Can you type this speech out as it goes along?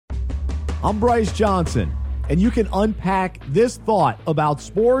I'm Bryce Johnson, and you can unpack this thought about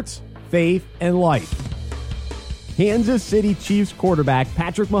sports, faith, and life. Kansas City Chiefs quarterback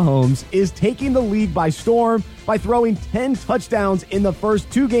Patrick Mahomes is taking the league by storm by throwing 10 touchdowns in the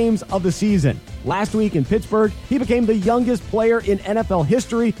first 2 games of the season. Last week in Pittsburgh, he became the youngest player in NFL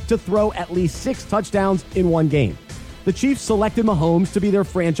history to throw at least 6 touchdowns in one game. The Chiefs selected Mahomes to be their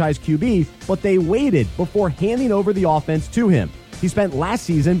franchise QB, but they waited before handing over the offense to him. He spent last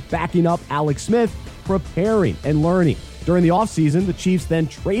season backing up Alex Smith, preparing and learning. During the offseason, the Chiefs then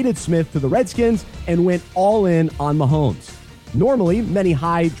traded Smith to the Redskins and went all in on Mahomes. Normally, many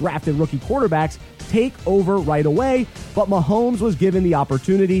high-drafted rookie quarterbacks take over right away, but Mahomes was given the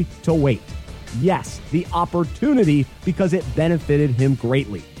opportunity to wait. Yes, the opportunity, because it benefited him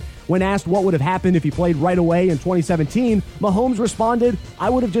greatly. When asked what would have happened if he played right away in 2017, Mahomes responded, "I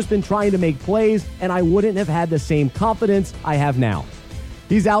would have just been trying to make plays, and I wouldn't have had the same confidence I have now."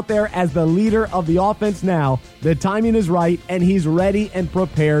 He's out there as the leader of the offense now. The timing is right, and he's ready and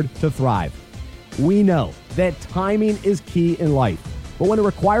prepared to thrive. We know that timing is key in life, but when it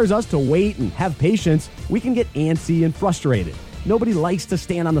requires us to wait and have patience, we can get antsy and frustrated. Nobody likes to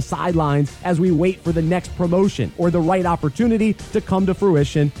stand on the sidelines as we wait for the next promotion or the right opportunity to come to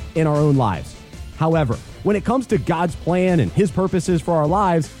fruition in our own lives. However, when it comes to God's plan and His purposes for our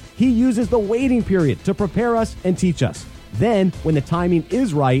lives, He uses the waiting period to prepare us and teach us. Then, when the timing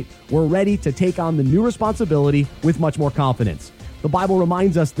is right, we're ready to take on the new responsibility with much more confidence. The Bible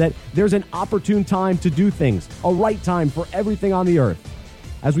reminds us that there's an opportune time to do things, a right time for everything on the earth.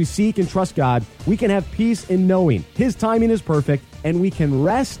 As we seek and trust God, we can have peace in knowing His timing is perfect, and we can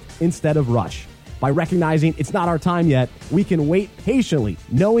rest instead of rush. By recognizing it's not our time yet, we can wait patiently,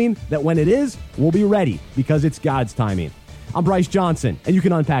 knowing that when it is, we'll be ready because it's God's timing. I'm Bryce Johnson, and you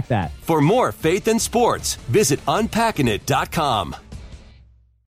can unpack that. For more faith and sports, visit unpackingit.com.